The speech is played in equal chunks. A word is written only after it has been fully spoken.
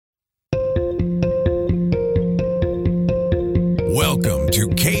Welcome to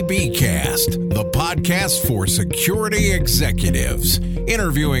KBcast, the podcast for security executives,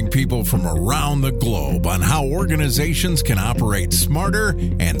 interviewing people from around the globe on how organizations can operate smarter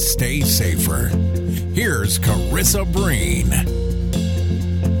and stay safer. Here's Carissa Breen.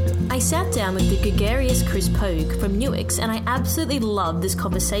 I sat down with the gregarious Chris Pogue from Nuix, and I absolutely loved this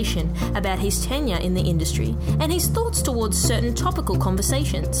conversation about his tenure in the industry and his thoughts towards certain topical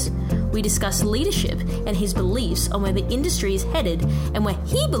conversations. We discussed leadership and his beliefs on where the industry is headed and where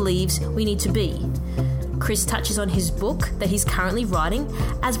he believes we need to be. Chris touches on his book that he's currently writing,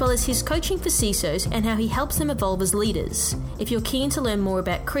 as well as his coaching for CISOs and how he helps them evolve as leaders. If you're keen to learn more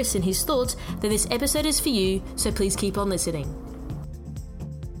about Chris and his thoughts, then this episode is for you, so please keep on listening.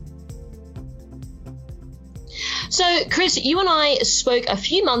 So, Chris, you and I spoke a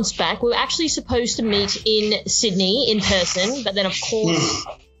few months back. We were actually supposed to meet in Sydney in person, but then, of course,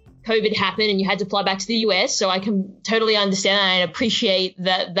 COVID happened and you had to fly back to the US. So I can totally understand and appreciate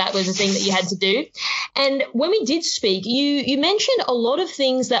that that was a thing that you had to do. And when we did speak, you mentioned a lot of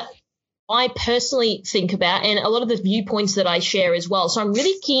things that I personally think about and a lot of the viewpoints that I share as well. So I'm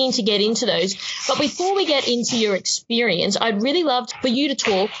really keen to get into those. But before we get into your experience, I'd really love for you to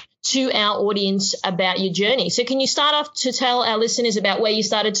talk to our audience about your journey. So can you start off to tell our listeners about where you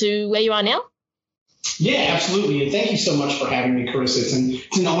started to where you are now? Yeah, absolutely. And thank you so much for having me, Carissa.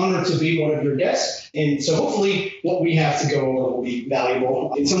 It's an honor to be one of your guests. And so hopefully what we have to go over will be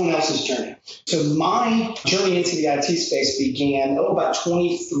valuable in someone else's journey. So my journey into the IT space began about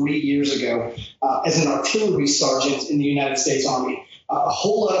 23 years ago as an artillery sergeant in the United States Army. A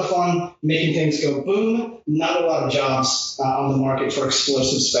whole lot of fun, making things go boom, not a lot of jobs on the market for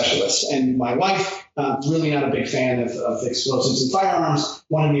explosive specialists. And my wife, really not a big fan of explosives and firearms,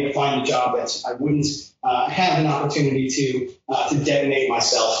 wanted me to find a job that I wouldn't have an opportunity to detonate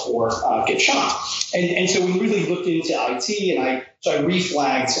myself or get shot. And so we really looked into IT, and I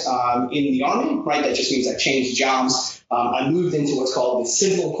reflagged in the Army, right? That just means I changed jobs. I moved into what's called the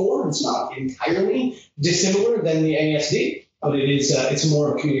Civil Corps. It's not entirely dissimilar than the ASD. But it's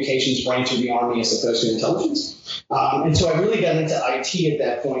more of a communications branch of the Army as opposed to intelligence. And so I really got into IT at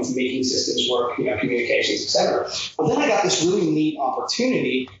that point, making systems work, communications, et cetera. But then I got this really neat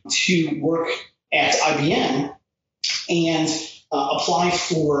opportunity to work at IBM and apply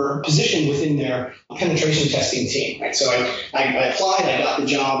for a position within their penetration testing team. Right? So I applied, I got the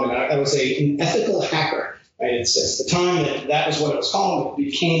job, and I was an ethical hacker. Right? It's the time that was what it was called. It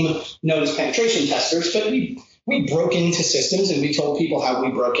became known as penetration testers, but we broke into systems and we told people how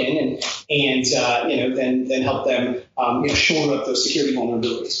we broke in and then help them shore up those security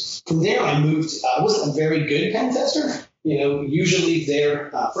vulnerabilities. From there, I moved. I wasn't a very good pen tester. Usually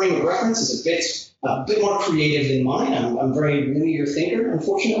their frame of reference is a bit more creative than mine. I'm a very linear thinker,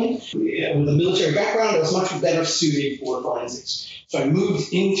 unfortunately. With a military background, I was much better suited for forensics. So I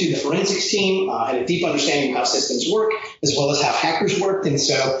moved into the forensics team, had a deep understanding of how systems work, as well as how hackers worked. And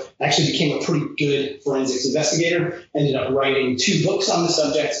so I actually became a pretty good forensics investigator, ended up writing 2 books on the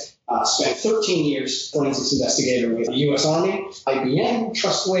subject, spent 13 years forensics investigator with the U.S. Army, IBM,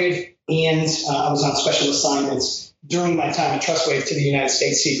 Trustwave, and I was on special assignments during my time at Trustwave to the United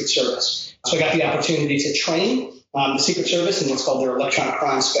States Secret Service. So I got the opportunity to train the Secret Service in what's called their Electronic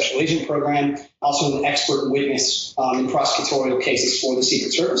Crime Special Agent Program, also an expert witness in prosecutorial cases for the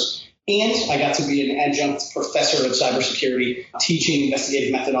Secret Service. And I got to be an adjunct professor of cybersecurity, teaching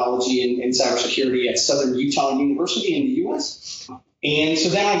investigative methodology in cybersecurity at Southern Utah University in the U.S. And so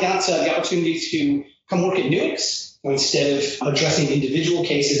then I got the opportunity to come work at Nuix. Instead of addressing individual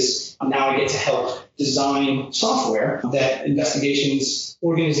cases, now I get to help design software that investigations,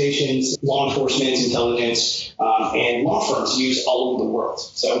 organizations, law enforcement, intelligence, and law firms use all over the world.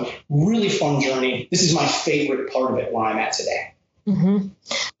 So really fun journey. This is my favorite part of it where I'm at today. Mm-hmm.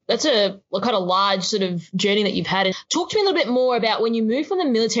 That's a kind of large sort of journey that you've had. And talk to me a little bit more about when you moved from the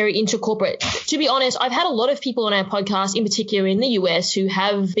military into corporate. To be honest, I've had a lot of people on our podcast, in particular in the US, who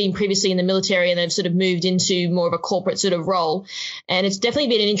have been previously in the military and they've sort of moved into more of a corporate sort of role. And it's definitely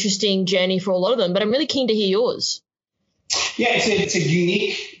been an interesting journey for a lot of them, but I'm really keen to hear yours. Yeah, it's a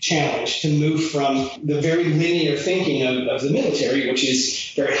unique challenge to move from the very linear thinking of the military, which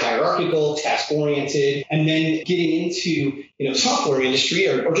is very hierarchical, task-oriented, and then getting into software industry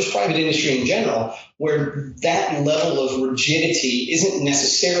or just private industry in general, where that level of rigidity isn't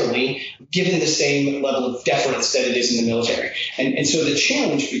necessarily given the same level of deference that it is in the military. And so the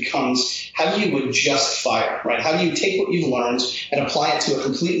challenge becomes, how do you adjust fire, right? How do you take what you've learned and apply it to a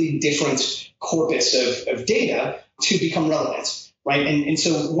completely different corpus of data to become relevant, right? And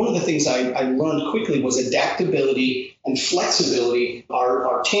so one of the things I learned quickly was adaptability and flexibility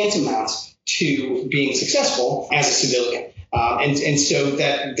are tantamount to being successful as a civilian. And so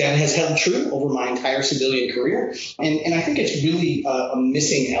that has held true over my entire civilian career. And I think it's really a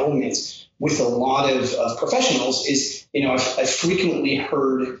missing element with a lot of professionals is, I've frequently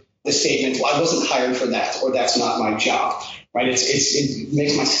heard the statement, well, I wasn't hired for that, or that's not my job, right? It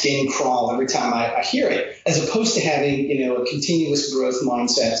makes my skin crawl every time I hear it, as opposed to having, a continuous growth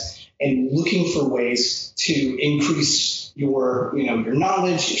mindset and looking for ways to increase your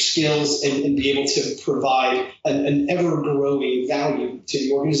knowledge, your skills, and be able to provide an ever-growing value to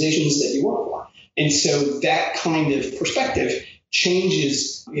the organizations that you work for. And so that kind of perspective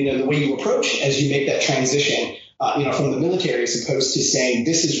changes, the way you approach as you make that transition, from the military, as opposed to saying,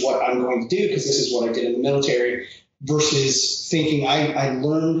 this is what I'm going to do because this is what I did in the military, versus thinking I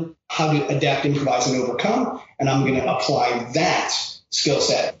learned how to adapt, improvise, and overcome, and I'm going to apply that skill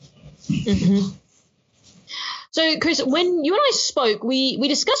set. Mm-hmm. So, Chris, when you and I spoke, we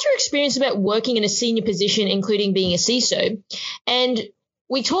discussed your experience about working in a senior position, including being a CISO, and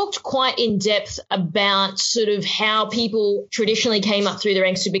we talked quite in depth about sort of how people traditionally came up through the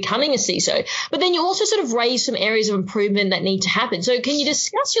ranks to becoming a CISO, but then you also sort of raised some areas of improvement that need to happen. So can you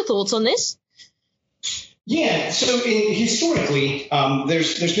discuss your thoughts on this? Yeah, so historically,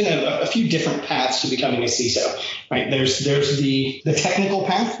 there's been a few different paths to becoming a CISO, right? There's the technical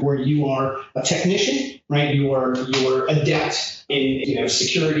path where you are a technician, right? You're adept in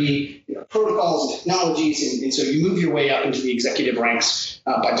security, protocols and technologies, and so you move your way up into the executive ranks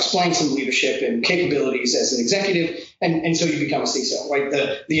by displaying some leadership and capabilities as an executive, and so you become a CISO, right?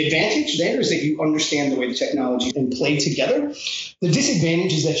 The advantage there is that you understand the way the technology can play together. The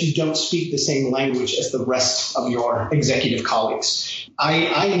disadvantage is that you don't speak the same language as the rest of your executive colleagues.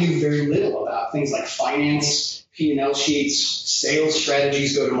 I knew very little about things like finance, P&L sheets, sales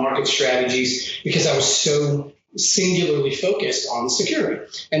strategies, go-to-market strategies, because I was so singularly focused on security.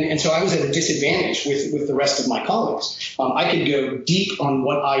 And so I was at a disadvantage with the rest of my colleagues. I could go deep on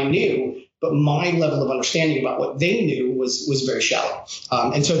what I knew, but my level of understanding about what they knew was very shallow.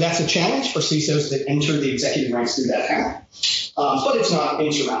 And so that's a challenge for CISOs that enter the executive ranks through that path. But it's not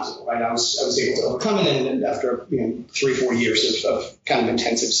insurmountable, right? I was able to overcome it, and after 3-4 years of kind of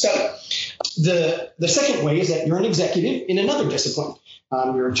intensive study. The second way is that you're an executive in another discipline.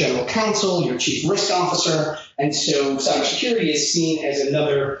 You're a general counsel, you're a chief risk officer, and so cybersecurity is seen as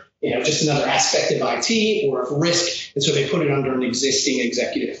another, just another aspect of IT or of risk, and so they put it under an existing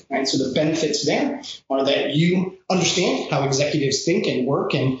executive, right? So the benefits there are that you understand how executives think and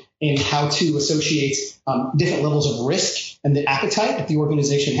work, and how to associate different levels of risk and the appetite that the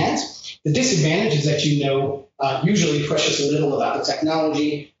organization has. The disadvantage is that usually precious little about the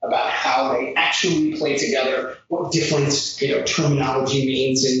technology, about how they actually play together, what different terminology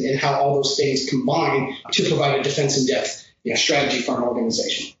means, and how all those things combine to provide a defense in depth strategy for an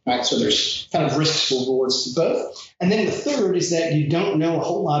organization. Right? So there's kind of risks and rewards to both. And then the third is that you don't know a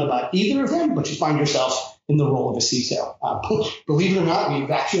whole lot about either of them, but you find yourself in the role of a CISO. Believe it or not, we've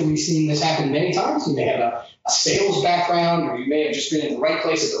actually seen this happen many times. You may have a sales background, or you may have just been in the right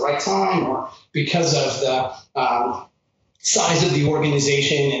place at the right time, or because of the size of the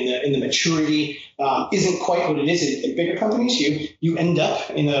organization and the maturity isn't quite what it is at bigger companies, you end up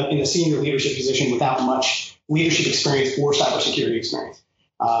in a senior leadership position without much leadership experience or cybersecurity experience.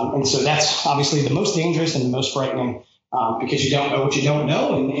 And so that's obviously the most dangerous and the most frightening, because you don't know what you don't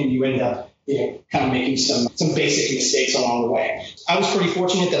know, and you end up kind of making some basic mistakes along the way. I was pretty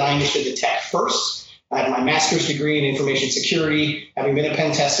fortunate that I understood the tech first. I had my master's degree in information security. Having been a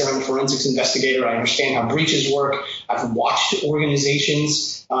pen tester and a forensics investigator, I understand how breaches work. I've watched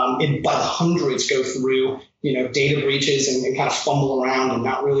organizations by the hundreds go through data breaches and kind of fumble around and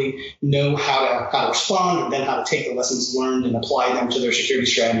not really know how to respond, and then how to take the lessons learned and apply them to their security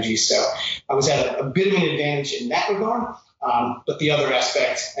strategies. So I was at a bit of an advantage in that regard. But the other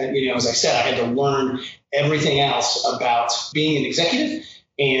aspect, as I said, I had to learn everything else about being an executive.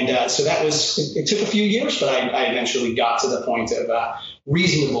 And so it took a few years, but I eventually got to the point of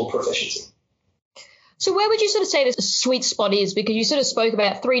reasonable proficiency. So where would you sort of say the sweet spot is? Because you sort of spoke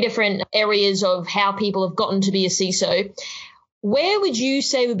about 3 different areas of how people have gotten to be a CISO. Where would you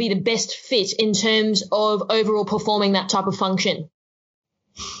say would be the best fit in terms of overall performing that type of function?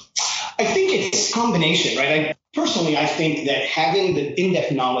 I think it's a combination, right? Personally, I think that having the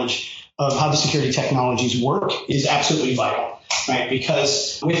in-depth knowledge of how the security technologies work is absolutely vital, right?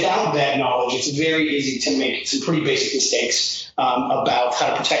 Because without that knowledge, it's very easy to make some pretty basic mistakes about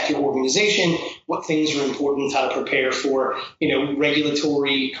how to protect your organization, what things are important, how to prepare for,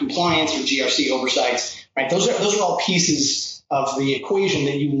 regulatory compliance or GRC oversights, right? Those are all pieces of the equation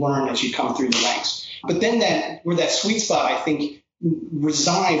that you learn as you come through the ranks. But then where that sweet spot, I think,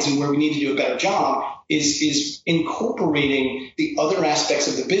 resides and where we need to do a better job is incorporating the other aspects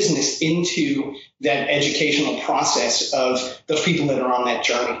of the business into that educational process of those people that are on that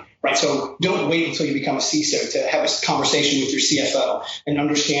journey. Right. So don't wait until you become a CISO to have a conversation with your CFO and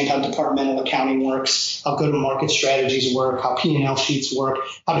understand how departmental accounting works, how go-to-market strategies work, how P&L sheets work,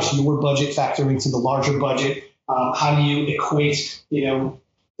 how does your budget factor into the larger budget, how do you equate,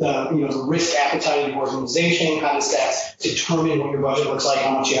 the risk appetite of the organization, how does that determine what your budget looks like,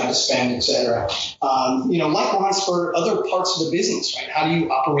 how much you have to spend, et cetera. Likewise for other parts of the business, right? How do you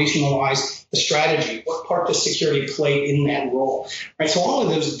operationalize the strategy? What part does security play in that role? Right. So all of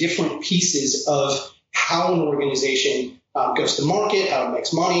those different pieces of how an organization goes to market, how it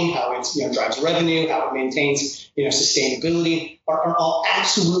makes money, how it drives revenue, how it maintains sustainability are all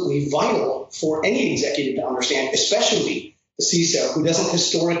absolutely vital for any executive to understand, especially the CISO who doesn't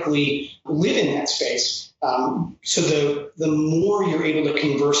historically live in that space. So the more you're able to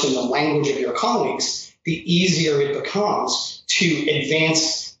converse in the language of your colleagues, the easier it becomes to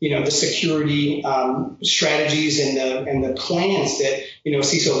advance the security strategies and the plans that a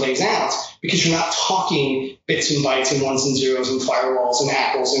CISO lays out, because you're not talking bits and bytes and ones and zeros and firewalls and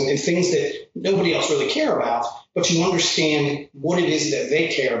apples and things that nobody else really care about, but you understand what it is that they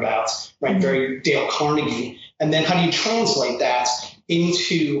care about, right? Very Dale Carnegie. And then how do you translate that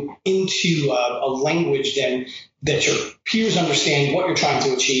into a language then that your peers understand what you're trying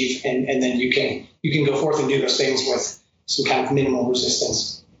to achieve, and then you can go forth and do those things with some kind of minimal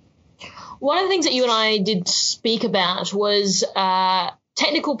resistance. One of the things that you and I did speak about was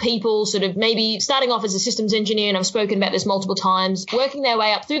technical people sort of maybe starting off as a systems engineer, and I've spoken about this multiple times, working their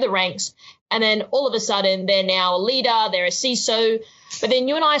way up through the ranks, and then all of a sudden they're now a leader, they're a CISO. But then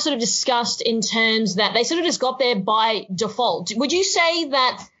you and I sort of discussed in terms that they sort of just got there by default. Would you say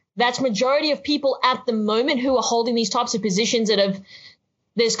that that's majority of people at the moment who are holding these types of positions that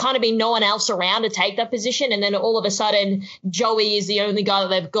there's kind of been no one else around to take that position, and then all of a sudden Joey is the only guy that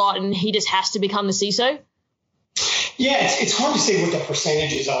they've got and he just has to become the CISO? Yeah, it's hard to say what the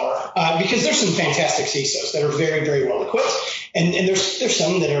percentages are because there's some fantastic CISOs that are very, very well equipped, and there's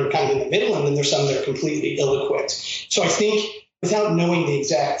some that are kind of in the middle, and then there's some that are completely ill-equipped. So I think without knowing the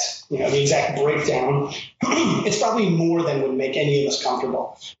exact breakdown, it's probably more than would make any of us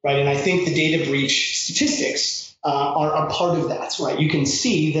comfortable, right? And I think the data breach statistics are part of that, right? You can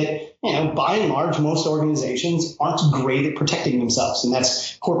see that, by and large, most organizations aren't great at protecting themselves, and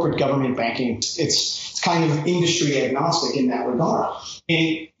that's corporate, government, banking. It's kind of industry agnostic in that regard.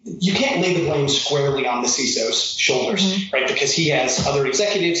 And you can't lay the blame squarely on the CISO's shoulders, right? Because he has other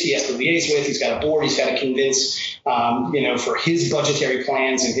executives he has to liaise with. He's got a board he's got to convince, for his budgetary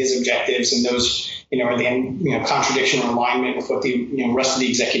plans and his objectives, and those, are then, contradiction or alignment with what the rest of the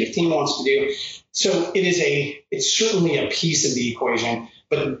executive team wants to do. So it's certainly a piece of the equation,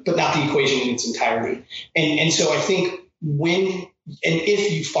 but not the equation in its entirety. And so I think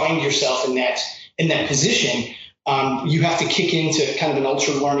if you find yourself in that position, you have to kick into kind of an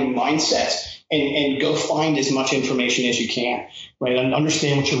ultra learning mindset and go find as much information as you can, right? And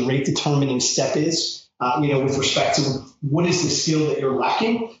understand what your rate determining step is, with respect to what is the skill that you're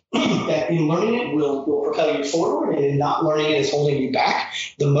lacking, that in learning it will propel you forward, and in not learning it is holding you back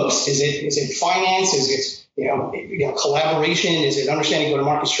the most. Is it finance? Is it, collaboration? Is it understanding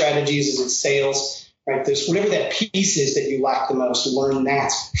go-to-market strategies? Is it sales? Right? There's whatever that piece is that you lack the most, learn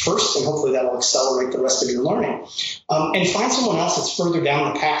that first, and hopefully that will accelerate the rest of your learning. And find someone else that's further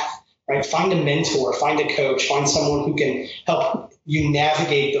down the path, right? Find a mentor, find a coach, find someone who can help you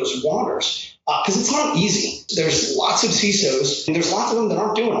navigate those waters. Because it's not easy. There's lots of CISOs, and there's lots of them that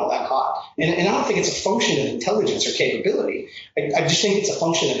aren't doing all that hot. And I don't think it's a function of intelligence or capability. I just think it's a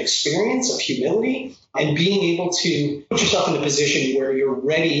function of experience, of humility, and being able to put yourself in a position where you're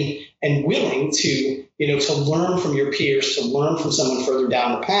ready and willing to, to learn from your peers, to learn from someone further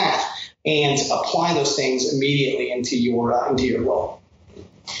down the path, and apply those things immediately into your role.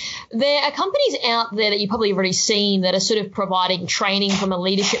 There are companies out there that you've probably already seen that are sort of providing training from a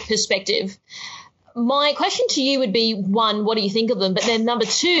leadership perspective. My question to you would be, one, what do you think of them? But then number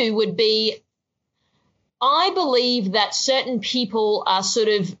two would be, I believe that certain people are sort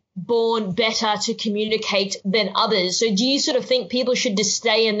of born better to communicate than others. So do you sort of think people should just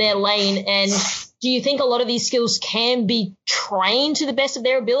stay in their lane? And do you think a lot of these skills can be trained to the best of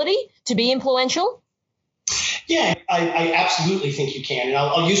their ability to be influential? Yeah, I absolutely think you can. And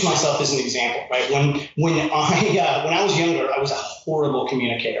I'll use myself as an example, right? When I was younger, I was a horrible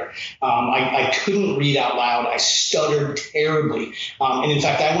communicator. I couldn't read out loud. I stuttered terribly. And in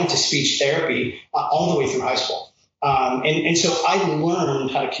fact, I went to speech therapy all the way through high school. And so I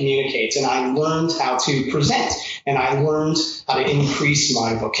learned how to communicate, and I learned how to present, and I learned how to increase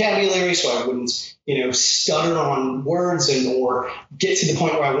my vocabulary so I wouldn't, stutter on words or get to the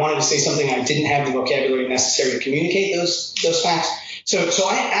point where I wanted to say something I didn't have the vocabulary necessary to communicate those facts. So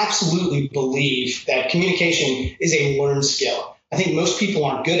I absolutely believe that communication is a learned skill. I think most people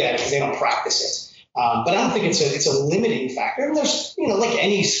aren't good at it because they don't practice it. But I don't think it's a limiting factor. And there's, like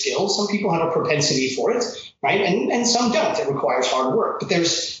any skill, some people have a propensity for it, right? And some don't. It requires hard work. But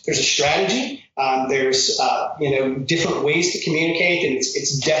there's a strategy. There's different ways to communicate, and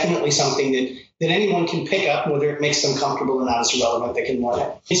it's definitely something that anyone can pick up, whether it makes them comfortable or not is irrelevant. They can learn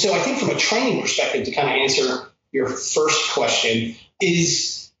it. And so I think from a training perspective, to kind of answer your first question, I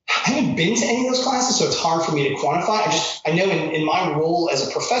haven't been to any of those classes, so it's hard for me to quantify. I know in my role as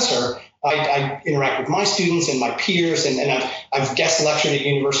a professor, I interact with my students and my peers, and I've guest lectured at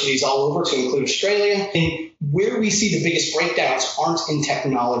universities all over, to include Australia. And where we see the biggest breakdowns aren't in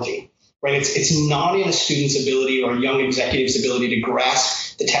technology, right? It's not in a student's ability or a young executive's ability to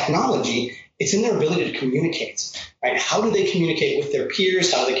grasp the technology. It's in their ability to communicate, right? How do they communicate with their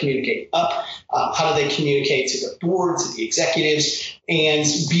peers? How do they communicate up? How do they communicate to their board, to the executives? And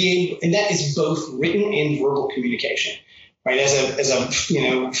that is both written and verbal communication, right? As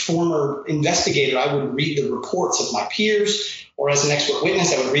a former investigator, I would read the reports of my peers, or as an expert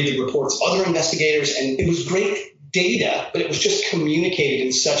witness, I would read the reports of other investigators, and it was great data, but it was just communicated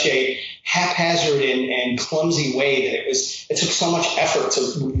in such a haphazard and clumsy way that it took so much effort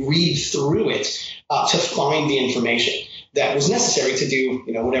to read through it to find the information that was necessary to do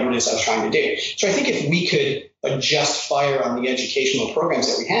whatever it is I was trying to do. So I think if we could adjust fire on the educational programs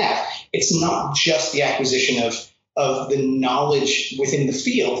that we have, it's not just the acquisition of the knowledge within the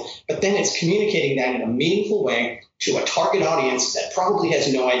field, but then it's communicating that in a meaningful way to a target audience that probably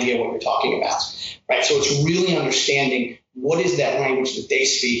has no idea what you're talking about, right? So it's really understanding what is that language that they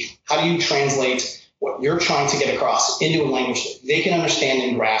speak, how do you translate what you're trying to get across into a language that they can understand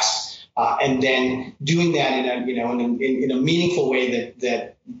and grasp, and then doing that in a meaningful way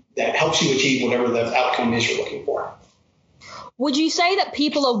that helps you achieve whatever the outcome is you're looking for. Would you say that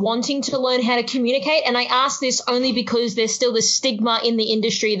people are wanting to learn how to communicate? And I ask this only because there's still this stigma in the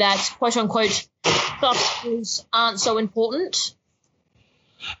industry that, quote unquote, soft skills aren't so important.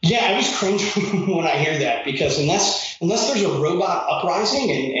 Yeah, I always cringe when I hear that, because unless there's a robot uprising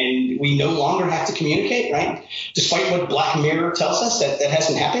and we no longer have to communicate, right? Despite what Black Mirror tells us, that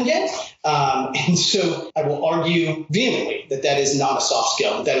hasn't happened yet. And so I will argue vehemently that is not a soft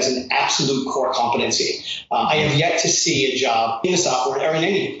skill. That is an absolute core competency. I have yet to see a job in the software, or in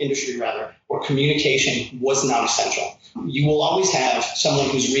any industry rather, where communication was not essential. You will always have someone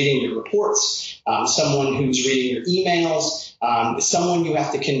who's reading your reports, someone who's reading your emails, someone you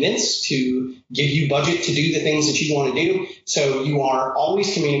have to convince to give you budget to do the things that you want to do. So you are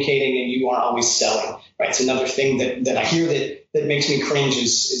always communicating and you are always selling, right? It's another thing that I hear that makes me cringe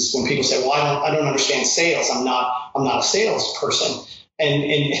is when people say, well, I don't understand sales. I'm not a salesperson.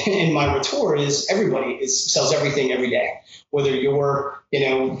 And my retort is everybody sells everything every day, whether you're,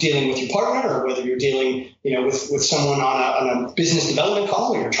 dealing with your partner or whether you're dealing, with someone on a business development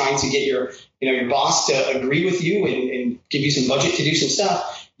call, or you're trying to get your boss to agree with you and give you some budget to do some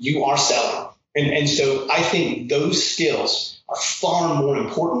stuff, you are selling. And so I think those skills are far more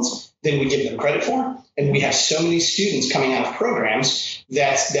important than we give them credit for. And we have so many students coming out of programs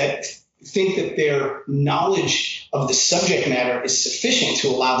that think that their knowledge of the subject matter is sufficient to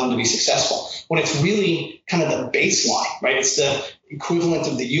allow them to be successful, when it's really kind of the baseline, right? It's the equivalent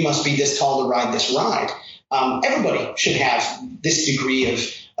of the you must be this tall to ride this ride. Everybody should have this degree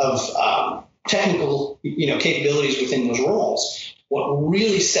of technical capabilities within those roles. What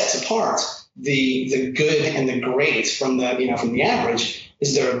really sets apart the good and the great from the average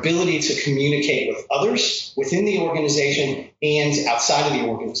is their ability to communicate with others within the organization and outside of the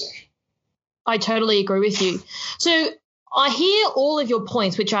organization. I totally agree with you. So I hear all of your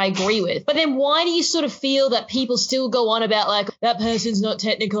points, which I agree with, but then why do you sort of feel that people still go on about like, that person's not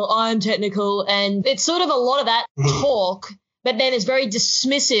technical, I'm technical, and it's sort of a lot of that talk, but then it's very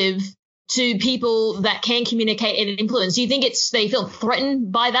dismissive to people that can communicate and influence? Do you think they feel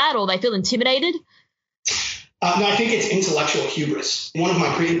threatened by that, or they feel intimidated? No, I think it's intellectual hubris. A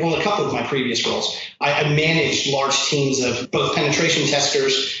couple of my previous roles, I managed large teams of both penetration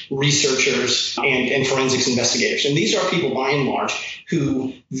testers, researchers, and forensics investigators. And these are people, by and large,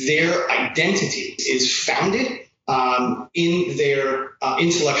 who their identity is founded in their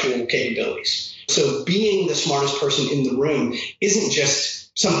intellectual capabilities. So being the smartest person in the room isn't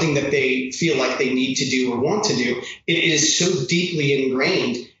just something that they feel like they need to do or want to do. It is so deeply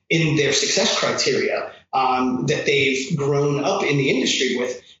ingrained in their success criteria that they've grown up in the industry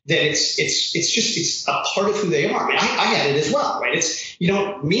with, that it's a part of who they are. I mean, I had it as well, right? You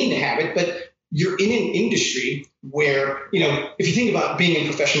don't mean to have it, but you're in an industry where, if you think about being in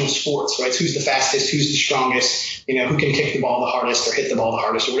professional sports, right? Who's the fastest, who's the strongest, who can kick the ball the hardest or hit the ball the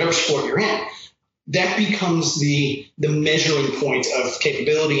hardest, or whatever sport you're in, that becomes the measuring point of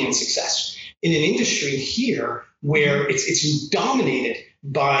capability and success. In an industry here where it's dominated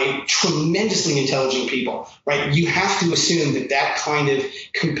by tremendously intelligent people, right? You have to assume that kind of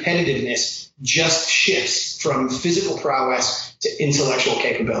competitiveness just shifts from physical prowess to intellectual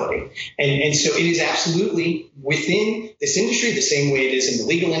capability. And so it is absolutely within this industry, the same way it is in the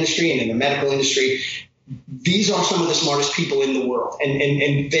legal industry and in the medical industry. These are some of the smartest people in the world,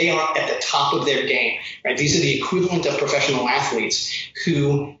 and they are at the top of their game, right? These are the equivalent of professional athletes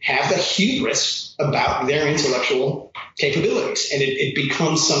who have the hubris about their intellectual capabilities, and it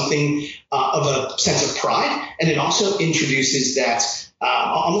becomes something of a sense of pride, and it also introduces that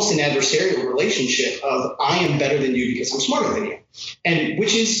almost an adversarial relationship of I am better than you because I'm smarter than you, and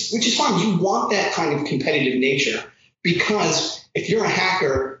which is fine. You want that kind of competitive nature, because if you're a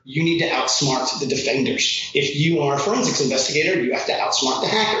hacker, you need to outsmart the defenders. If you are a forensics investigator, you have to outsmart the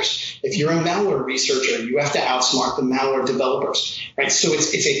hackers. If you're a malware researcher, you have to outsmart the malware developers, right? So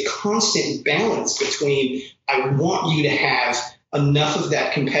it's a constant balance between I want you to have enough of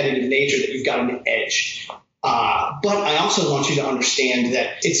that competitive nature that you've got an edge. But I also want you to understand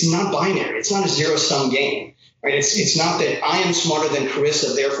that it's not binary. It's not a zero-sum game. Right? It's not that I am smarter than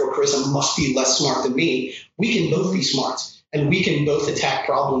Carissa, therefore Carissa must be less smart than me. We can both be smart, and we can both attack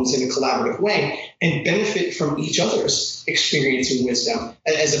problems in a collaborative way and benefit from each other's experience and wisdom,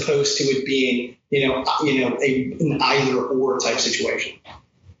 as opposed to it being, an either or type situation.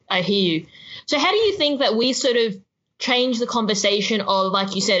 I hear you. So how do you think that we sort of change the conversation of,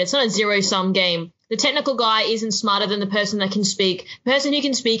 like you said, it's not a zero-sum game. The technical guy isn't smarter than the person that can speak. The person who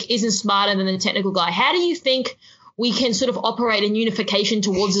can speak isn't smarter than the technical guy. How do you think we can sort of operate in unification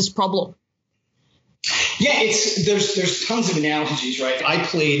towards this problem? Yeah, there's tons of analogies, right? I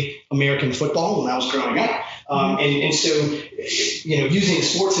played American football when I was growing up. And so, using a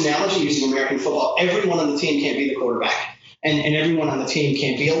sports analogy, using American football, everyone on the team can't be the quarterback. And everyone on the team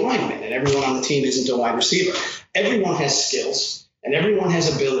can't be a lineman. And everyone on the team isn't a wide receiver. Everyone has skills. And everyone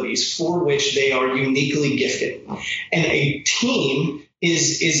has abilities for which they are uniquely gifted. And a team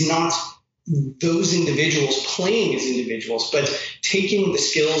is not those individuals playing as individuals, but taking the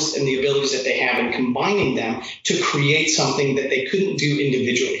skills and the abilities that they have and combining them to create something that they couldn't do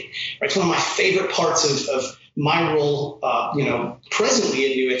individually. Right? It's one of my favorite parts of my role,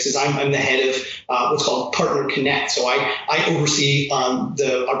 presently at Nuix is I'm the head of what's called Partner Connect. So I oversee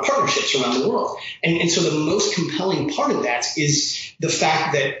our partnerships around the world. And so the most compelling part of that is the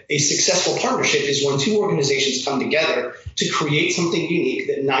fact that a successful partnership is when two organizations come together to create something unique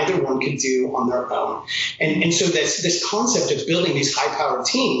that neither one could do on their own. And so this concept of building these high-powered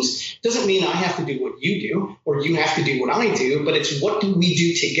teams doesn't mean I have to do what you do or you have to do what I do, but it's what do we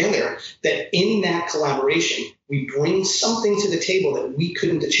do together that in that collaboration we bring something to the table that we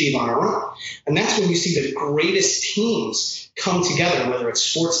couldn't achieve on our own. And that's when you see the greatest teams come together, whether it's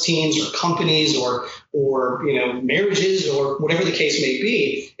sports teams or companies or marriages or whatever the case may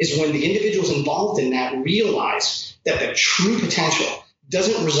be, is when the individuals involved in that realize that the true potential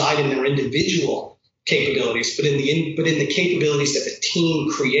doesn't reside in their individual capabilities, but in the capabilities that the team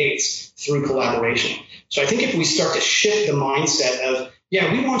creates through collaboration. So I think if we start to shift the mindset of,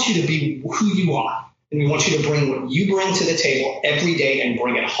 we want you to be who you are, and we want you to bring what you bring to the table every day and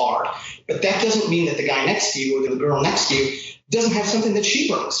bring it hard. But that doesn't mean that the guy next to you or the girl next to you doesn't have something that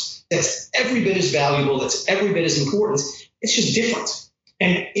she brings that's every bit as valuable, that's every bit as important. It's just different.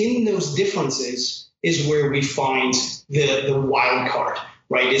 And in those differences is where we find the wild card,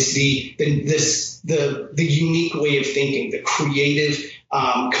 right? Is the unique way of thinking, the creative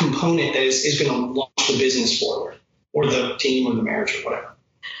component that is going to launch the business forward, or the team or the marriage or whatever.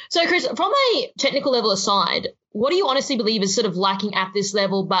 So, Chris, from a technical level aside, what do you honestly believe is sort of lacking at this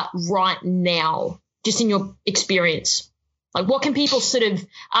level, but right now, just in your experience? Like, what can people sort of,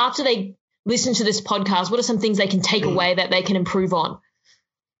 after they listen to this podcast, what are some things they can take away that they can improve on?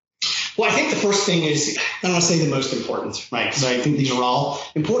 Well, I think the first thing is, I don't want to say the most important, right? So I think these are all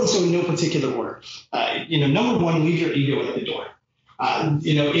important, so in no particular order. Number one, leave your ego at the door.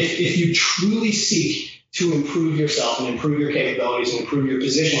 If you truly seek to improve yourself and improve your capabilities and improve your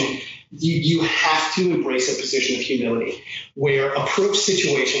position, you have to embrace a position of humility where approach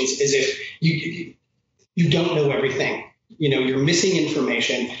situations as if you don't know everything. you're missing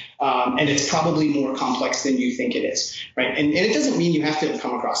information, and it's probably more complex than you think it is, right? And it doesn't mean you have to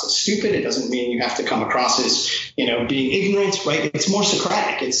come across as stupid. It doesn't mean you have to come across as, being ignorant, right? It's more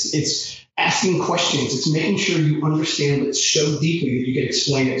Socratic. It's asking questions. It's making sure you understand it so deeply that you can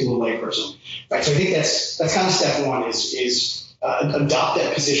explain it to a layperson, right? So I think that's kind of step one is adopt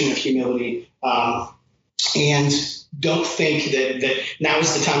that position of humility, and don't think that now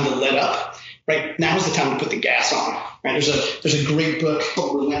is the time to let up, right? Now is the time to put the gas on, right? There's a great book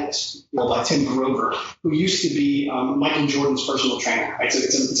called Relentless by Tim Grover, who used to be Michael Jordan's personal trainer, right? So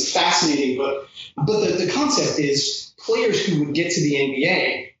it's a fascinating book. But the concept is players who would get to the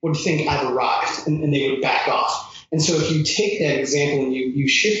NBA would think I've arrived, and they would back off. And so if you take that example and you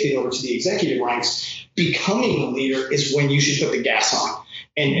shift it over to the executive ranks, becoming a leader is when you should put the gas on.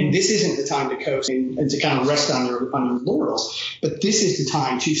 And this isn't the time to coast and to kind of rest on your laurels, but this is the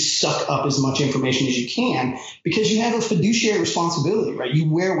time to suck up as much information as you can, because you have a fiduciary responsibility, right?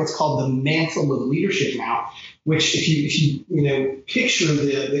 You wear what's called the mantle of leadership now, which if you picture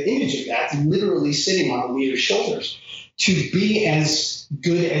the image of that, literally sitting on a leader's shoulders, to be as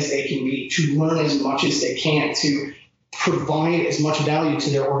good as they can be, to learn as much as they can, to provide as much value to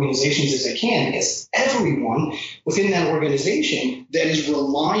their organizations as they can, because everyone within that organization that is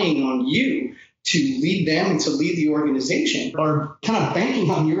relying on you to lead them and to lead the organization are kind of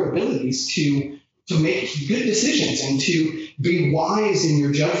banking on your abilities to make good decisions and to be wise in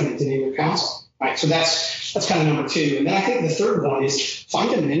your judgment and in your counsel, right? So that's kind of number two. And then I think the third one is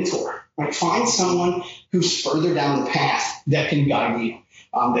find a mentor, right? Find someone who's further down the path that can guide you.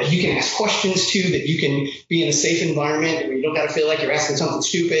 That you can ask questions to, that you can be in a safe environment where you don't got to feel like you're asking something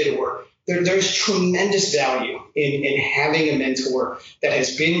stupid, or there's tremendous value in having a mentor that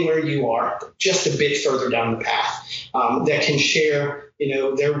has been where you are, just a bit further down the path, that can share,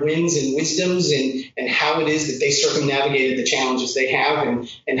 their wins and wisdoms and how it is that they circumnavigated the challenges they have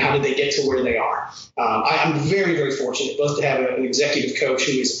and how did they get to where they are. I'm very, very fortunate both to have an executive coach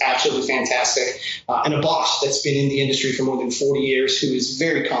who is absolutely fantastic and a boss that's been in the industry for more than 40 years who is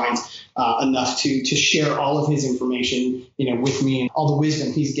very kind enough to share all of his information, with me and all the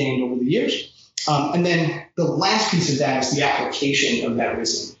wisdom he's gained over the years. And then the last piece of that is the application of that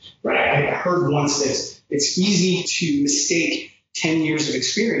wisdom, right? I heard once that it's easy to mistake 10 years of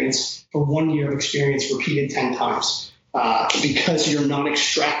experience for 1 year of experience repeated 10 times because you're not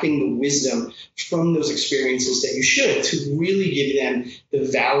extracting the wisdom from those experiences that you should to really give them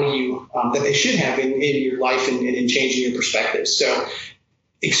the value that they should have in your life and in changing your perspective. So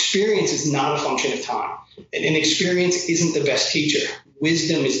experience is not a function of time, and experience isn't the best teacher.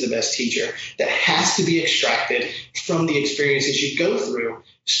 Wisdom is the best teacher that has to be extracted from the experiences you go through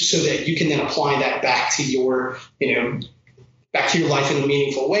so that you can then apply that back to your, back to your life in a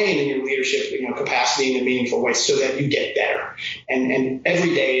meaningful way and in your leadership, capacity in a meaningful way so that you get better. And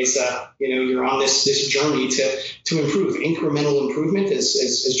every day is, you're on this journey to improve. Incremental improvement,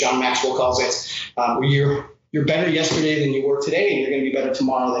 as John Maxwell calls it, where you're better yesterday than you were today, and you're going to be better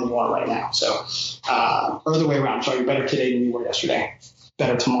tomorrow than you are right now. So, or the way around. Sorry, you're better today than you were yesterday.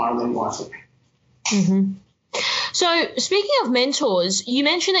 Better tomorrow than you are today. Mm-hmm. So speaking of mentors, you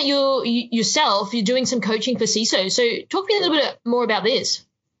mentioned that you're doing some coaching for CISOs. So talk to me a little bit more about this.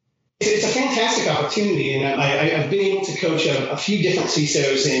 It's a fantastic opportunity, and I've been able to coach a few different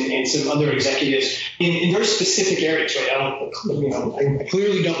CISOs and some other executives in very specific areas. Right? I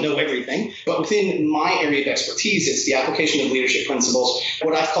clearly don't know everything, but within my area of expertise, it's the application of leadership principles,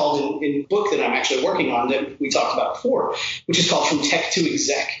 what I've called in the book that I'm actually working on that we talked about before, which is called From Tech to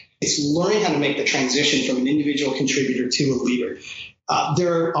Exec. It's learning how to make the transition from an individual contributor to a leader.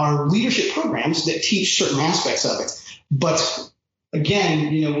 There are leadership programs that teach certain aspects of it, but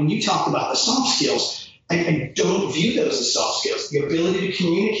again, when you talk about the soft skills, I don't view those as soft skills. The ability to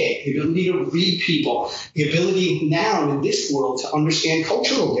communicate, the ability to read people, the ability now in this world to understand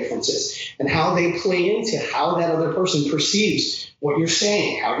cultural differences and how they play into how that other person perceives what you're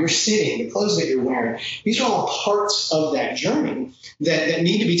saying, how you're sitting, the clothes that you're wearing. These are all parts of that journey that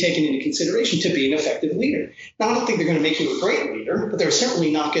need to be taken into consideration to be an effective leader. Now, I don't think they're going to make you a great leader, but they're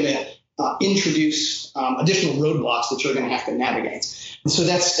certainly not going to introduce additional roadblocks that you're going to have to navigate. And so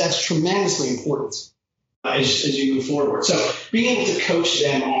that's tremendously important as you move forward. So being able to coach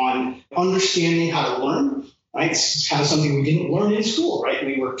them on understanding how to learn, right? It's kind of something we didn't learn in school, right?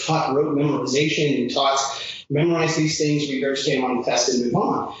 We were taught rote memorization and taught memorize these things, regurgitate them on the test and move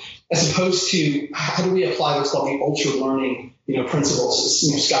on, as opposed to how do we apply what's called the ultra learning, principles.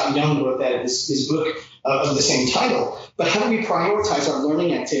 Scott Young wrote that in his book of the same title. But how do we prioritize our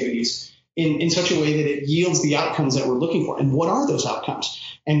learning activities in such a way that it yields the outcomes that we're looking for. And what are those outcomes?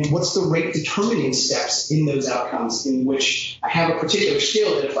 And what's the rate determining steps in those outcomes in which I have a particular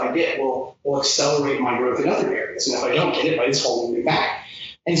skill that if I get will accelerate my growth in other areas. And if I don't get it, it's holding me back.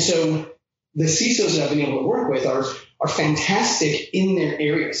 And so the CISOs that I've been able to work with are fantastic in their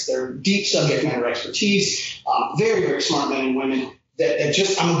areas. They're deep subject matter expertise, very, very smart men and women that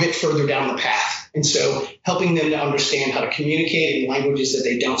just I'm a bit further down the path. And so helping them to understand how to communicate in languages that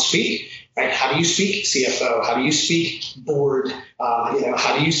they don't speak, right? How do you speak CFO? How do you speak board?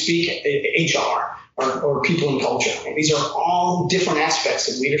 How do you speak HR or people and culture? And these are all different aspects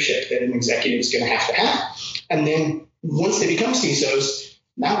of leadership that an executive is going to have. And then once they become CISOs,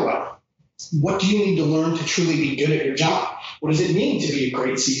 now what? What do you need to learn to truly be good at your job? What does it mean to be a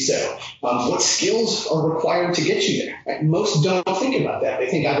great CISO? What skills are required to get you there? Right? Most don't think about that. They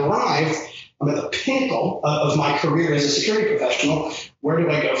think I've arrived. I'm at the pinnacle of my career as a security professional. Where do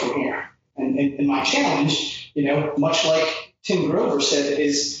I go from here? And my challenge, much like Tim Grover said to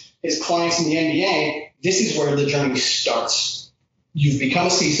his clients in the NBA, this is where the journey starts. You've become a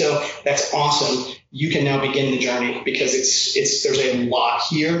CISO. That's awesome. You can now begin the journey because there's a lot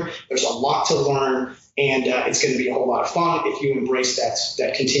here. There's a lot to learn, and it's going to be a whole lot of fun if you embrace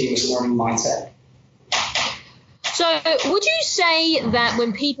that continuous learning mindset. So would you say that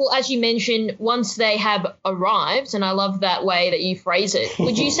when people, as you mentioned, once they have arrived, and I love that way that you phrase it,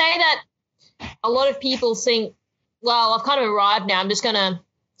 would you say that a lot of people think, well, I've kind of arrived now, I'm just going to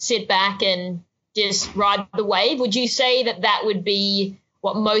sit back and just ride the wave? Would you say that would be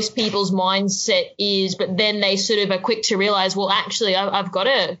what most people's mindset is, but then they sort of are quick to realize, well, actually, I've got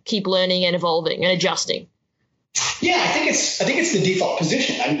to keep learning and evolving and adjusting? Yeah, I think it's the default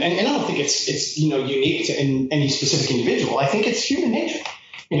position, and I don't think it's unique to any specific individual. I think it's human nature.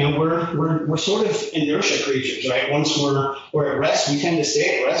 We're sort of inertia creatures, right? Once we're at rest, we tend to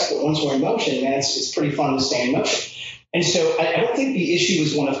stay at rest, but once we're in motion, man, it's pretty fun to stay in motion. And so I don't think the issue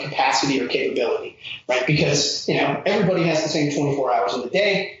is one of capacity or capability, right? Because, everybody has the same 24 hours in the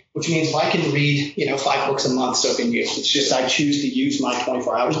day, which means if I can read, 5 books a month, so can you. It's just I choose to use my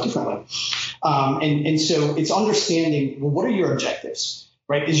 24 hours differently. And so it's understanding, well, what are your objectives,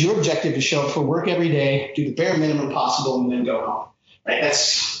 right? Is your objective to show up for work every day, do the bare minimum possible, and then go home, right?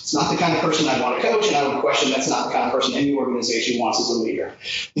 It's not the kind of person I want to coach, and I would question that's not the kind of person any organization wants as a leader.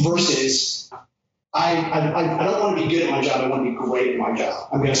 Versus I don't want to be good at my job. I want to be great at my job.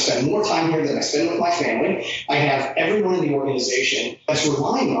 I'm going to spend more time here than I spend with my family. I have everyone in the organization that's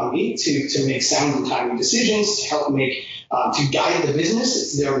relying on me to make sound and timely decisions, to help to guide the business.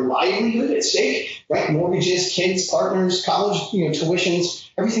 It's their livelihood at stake, right? Mortgages, kids, partners, college, tuitions,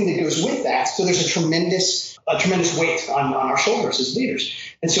 everything that goes with that. So there's a tremendous weight on our shoulders as leaders.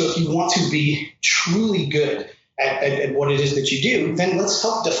 And so if you want to be truly good at what it is that you do, then let's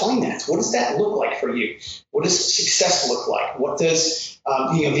help define that. What does that look like for you? What does success look like? What does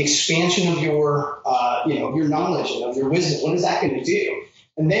the expansion of your knowledge and of your wisdom, what is that going to do?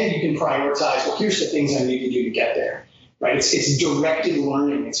 And then you can prioritize, well, here's the things I need to do to get there, right? It's directed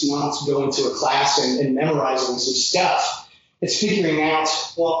learning. It's not going to a class and memorizing some stuff. It's figuring out,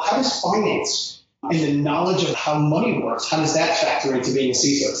 well, how does finance and the knowledge of how money works, how does that factor into being a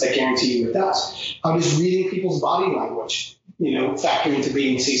CISO? Because I guarantee you it does. How does reading people's body language, factor into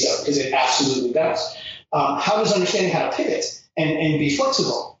being a CISO? Because it absolutely does. How does understanding how to pivot and be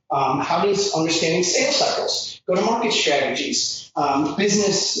flexible? How does understanding sales cycles, go-to-market strategies,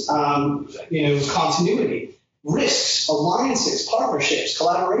 business, continuity, risks, alliances, partnerships,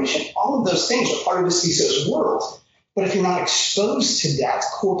 collaboration, all of those things are part of the CISO's world. But if you're not exposed to that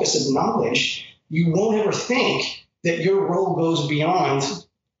corpus of knowledge, you won't ever think that your role goes beyond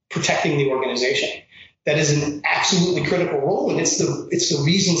protecting the organization. That is an absolutely critical role, and it's the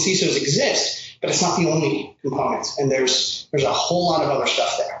reason CISOs exist, but it's not the only component. And there's a whole lot of other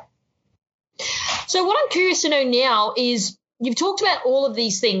stuff there. So what I'm curious to know now is, you've talked about all of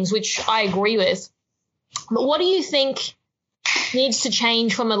these things, which I agree with, but what do you think needs to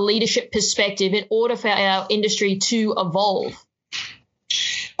change from a leadership perspective in order for our industry to evolve?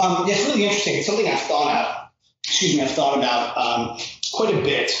 It's really interesting. It's something I've thought about quite a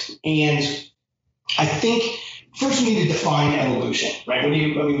bit. And I think first we need to define evolution, right? What do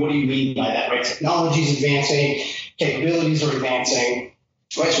you mean by that, right? Technology is advancing, capabilities are advancing,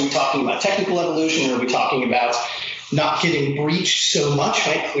 right? So are we talking about technical evolution, or are we talking about not getting breached so much,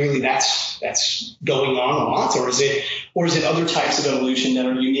 right? Clearly that's going on a lot, or is it other types of evolution that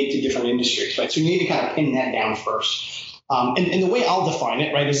are unique to different industries, right? So we need to kind of pin that down first. And the way I'll define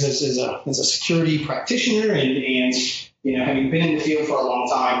it, right, is as a security practitioner and having been in the field for a long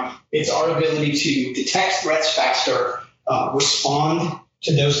time, it's our ability to detect threats faster, respond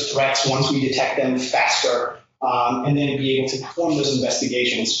to those threats once we detect them faster, and then be able to perform those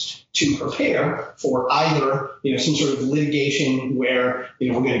investigations to prepare for either, some sort of litigation where,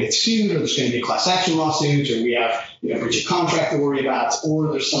 we're going to get sued, or there's going to be a class action lawsuit, or we have, breach of contract to worry about,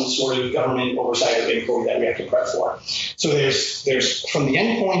 or there's some sort of government oversight of inquiry that we have to prep for. So there's from the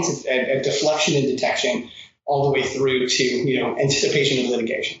endpoints at deflection and detection all the way through to, anticipation of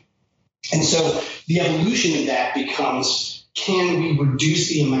litigation. And so the evolution of that becomes, can we reduce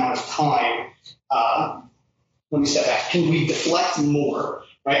the amount of time? Let me step back. Can we deflect more?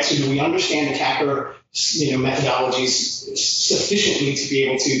 Right. So do we understand attacker, methodologies sufficiently to be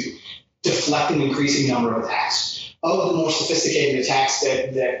able to deflect an increasing number of attacks? Of the more sophisticated attacks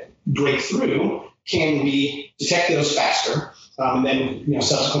that break through, can we detect those faster, and then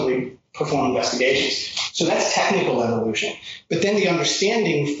subsequently perform investigations? So that's technical evolution. But then the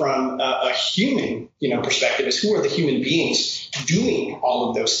understanding from a human perspective is, who are the human beings doing all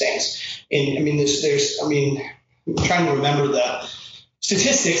of those things? And I'm trying to remember the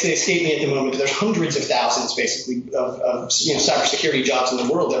statistics, they escape me at the moment, but there's hundreds of thousands basically of cybersecurity jobs in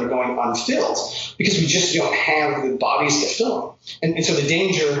the world that are going unfilled because we just don't have the bodies to fill them. And so the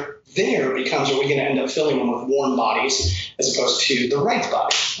danger there becomes, are we going to end up filling them with warm bodies as opposed to the right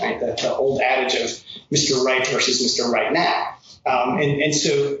body, right? The old adage of Mr. Right versus Mr. Right now. And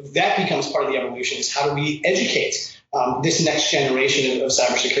so that becomes part of the evolution, is how do we educate this next generation of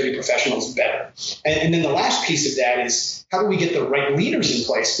cybersecurity professionals better? And then the last piece of that is, how do we get the right leaders in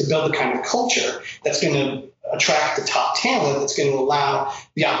place to build the kind of culture that's going to attract the top talent, that's going to allow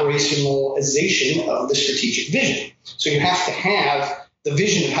the operationalization of the strategic vision? So you have to have the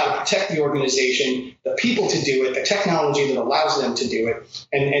vision of how to protect the organization, the people to do it, the technology that allows them to do it.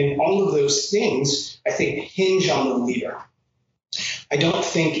 And all of those things, I think, hinge on the leader. I don't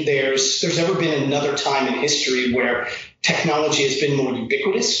think there's ever been another time in history where technology has been more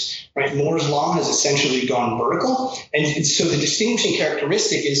ubiquitous, right? Moore's law has essentially gone vertical. And so the distinguishing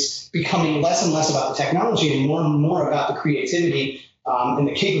characteristic is becoming less and less about the technology and more about the creativity and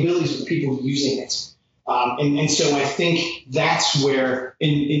the capabilities of the people using it. And so I think that's where,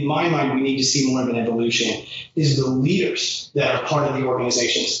 in my mind, we need to see more of an evolution, is the leaders that are part of the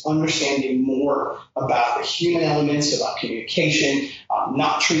organizations understanding more about the human elements, about communication,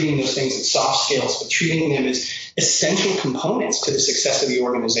 not treating those things as soft skills, but treating them as essential components to the success of the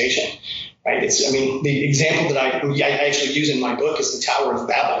organization. Right? The example that I actually use in my book is the Tower of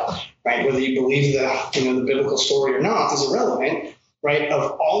Babel. Right? Whether you believe the biblical story or not is irrelevant. Right,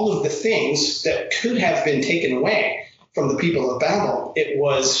 of all of the things that could have been taken away from the people of Babel, it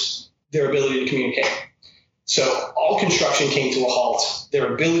was their ability to communicate. So all construction came to a halt.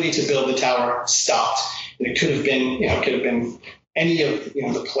 Their ability to build the tower stopped, and it could have been, any of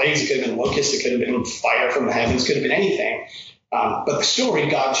the plagues. It could have been locusts. It could have been fire from the heavens. Could have been anything. But the story,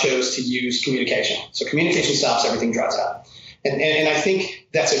 God chose to use communication. So communication stops, everything dries out, and I think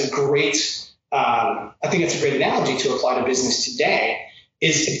that's a great. That's a great analogy to apply to business today. It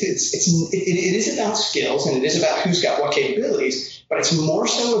is about skills, and it is about who's got what capabilities, but it's more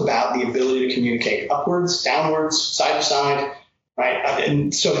so about the ability to communicate upwards, downwards, side to side, right?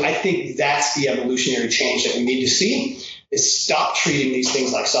 And so I think that's the evolutionary change that we need to see, is stop treating these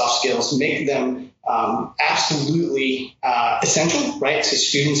things like soft skills, make them absolutely essential, right, to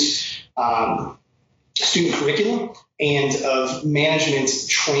students, student curriculum, and of management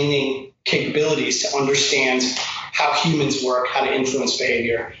training capabilities to understand how humans work, how to influence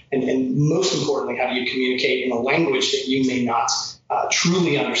behavior, and most importantly, how do you communicate in a language that you may not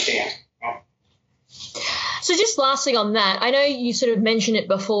truly understand. So just last thing on that, I know you sort of mentioned it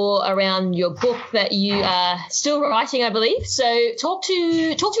before around your book that you are still writing, I believe. So talk to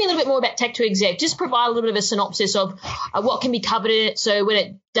me a little bit more about Tech2Exec. Just provide a little bit of a synopsis of what can be covered in it, so when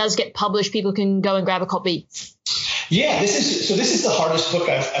it does get published, people can go and grab a copy. Yeah, this is the hardest book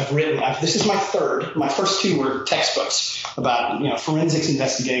I've written. This is my third. My first two were textbooks about forensics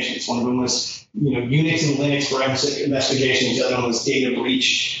investigations. One of them was Unix and Linux forensic investigations. The other one was data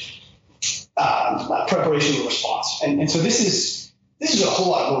breach preparation and response. And so this is a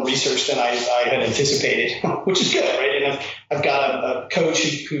whole lot more research than I had anticipated, which is good, right? And I've got a coach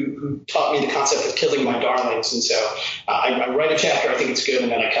who taught me the concept of killing my darlings. And so I write a chapter, I think it's good,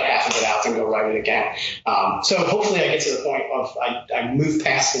 and then I cut half of it out and go write it again. So hopefully I get to the point of I move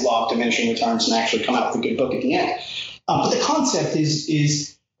past the law of diminishing returns and actually come out with a good book at the end. But the concept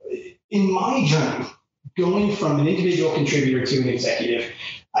is in my journey, going from an individual contributor to an executive,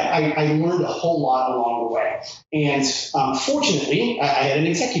 I learned a whole lot along the way. And fortunately, I had an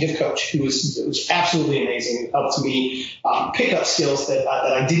executive coach who was absolutely amazing, who helped me pick up skills that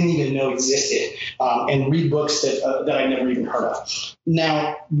I didn't even know existed, and read books that I never even heard of.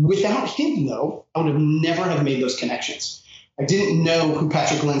 Now, without him, though, I would have never have made those connections. I didn't know who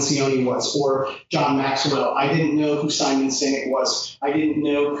Patrick Lencioni was or John Maxwell. I didn't know who Simon Sinek was. I didn't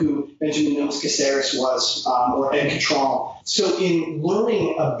know who Benjamin Noakes-Caceres was, or Ed Cattrall. So in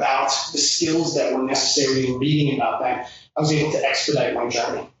learning about the skills that were necessary and reading about them, I was able to expedite my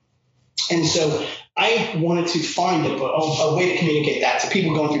journey. And so I wanted to find a way to communicate that to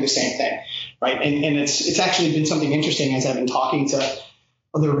people going through the same thing, right? And it's actually been something interesting as I've been talking to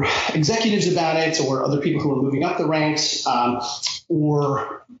other executives about it, or other people who are moving up the ranks,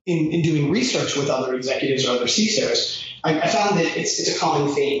 or in doing research with other executives or other CISOs, I found that it's a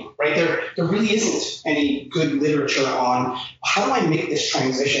common theme, right? There really isn't any good literature on how do I make this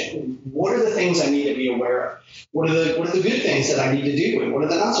transition? What are the things I need to be aware of? What are the good things that I need to do? And what are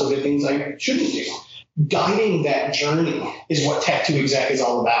the not so good things I shouldn't do? Guiding that journey is what Tech2 Exec is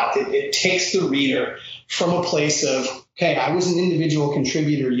all about. It takes the reader from a place of, okay, I was an individual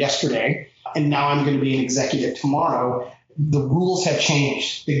contributor yesterday, and now I'm going to be an executive tomorrow. The rules have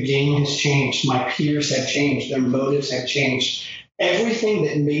changed. The game has changed. My peers have changed. Their motives have changed. Everything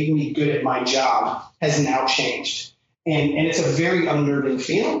that made me good at my job has now changed. And it's a very unnerving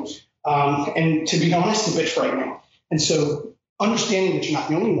feeling. And to be honest, a bit frightening. And so understanding that you're not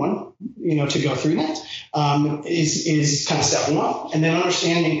the only one, to go through that is kind of step one. And then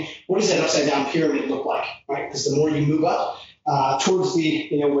understanding what does that upside down pyramid look like, right? Because the more you move up towards the,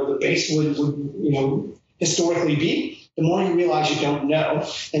 where the base would historically be, the more you realize you don't know,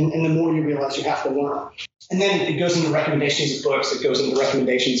 and the more you realize you have to learn. And then it goes into recommendations of books. It goes into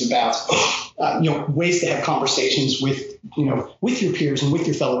recommendations about, ways to have conversations with your peers and with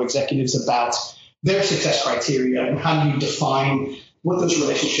your fellow executives about their success criteria and how you define what those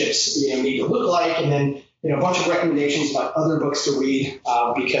relationships need to look like. And then, a bunch of recommendations about other books to read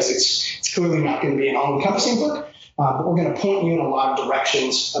because it's clearly not going to be an all-encompassing book. But we're going to point you in a lot of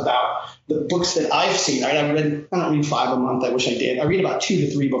directions about the books that I've seen. Right? I don't read 5 a month. I wish I did. I read about 2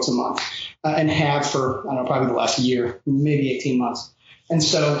 to 3 books a month and have for, probably the last year, maybe 18 months. And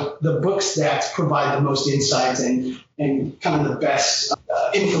so the books that provide the most insights and kind of the best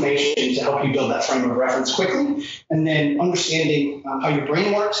information to help you build that frame of reference quickly, and then understanding how your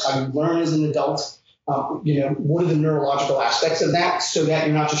brain works, how you learn as an adult, what are the neurological aspects of that, so that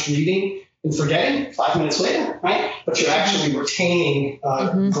you're not just reading and forgetting 5 minutes later, right? But you're actually retaining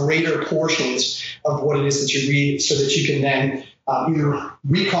greater portions of what it is that you read, so that you can then either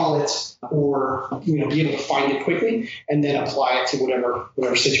recall it or be able to find it quickly and then apply it to whatever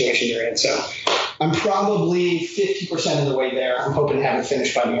situation you're in. So I'm probably 50% of the way there. I'm hoping to have it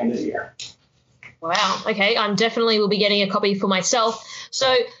finished by the end of the year. Wow. Okay. I'm definitely will be getting a copy for myself.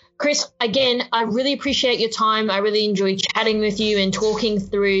 So Chris, again, I really appreciate your time. I really enjoyed chatting with you and talking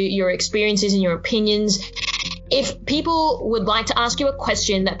through your experiences and your opinions. If people would like to ask you a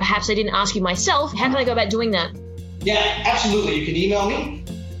question that perhaps I didn't ask you myself, how can I go about doing that? Yeah, absolutely. You can email me.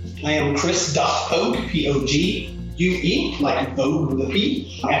 I am Chris.Pogue, P-O-G-U-E, like Vogue with a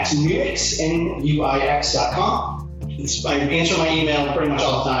P, at Nuix, Nuix.com. I answer my email pretty much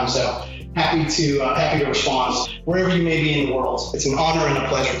all the time, so happy to respond wherever you may be in the world. It's an honor and a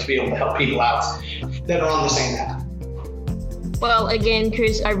pleasure to be able to help people out that are on the same path. Well, again,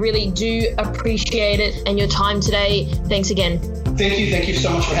 Chris, I really do appreciate it and your time today. Thanks again. Thank you. Thank you so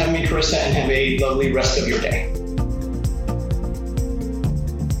much for having me, Carissa, and have a lovely rest of your day.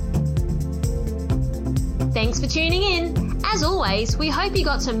 Thanks for tuning in. As always, we hope you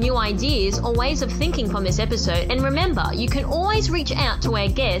got some new ideas or ways of thinking from this episode. And remember, you can always reach out to our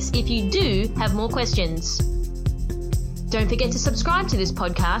guests if you do have more questions. Don't forget to subscribe to this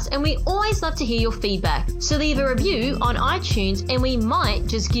podcast, and we always love to hear your feedback. So leave a review on iTunes and we might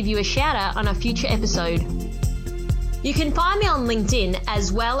just give you a shout out on a future episode. You can find me on LinkedIn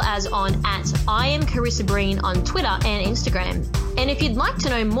as well as on @IamCarissaBreen on Twitter and Instagram. And if you'd like to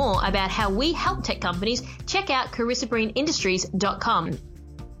know more about how we help tech companies, check out CarissaBreenIndustries.com.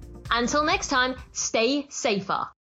 Until next time, stay safer.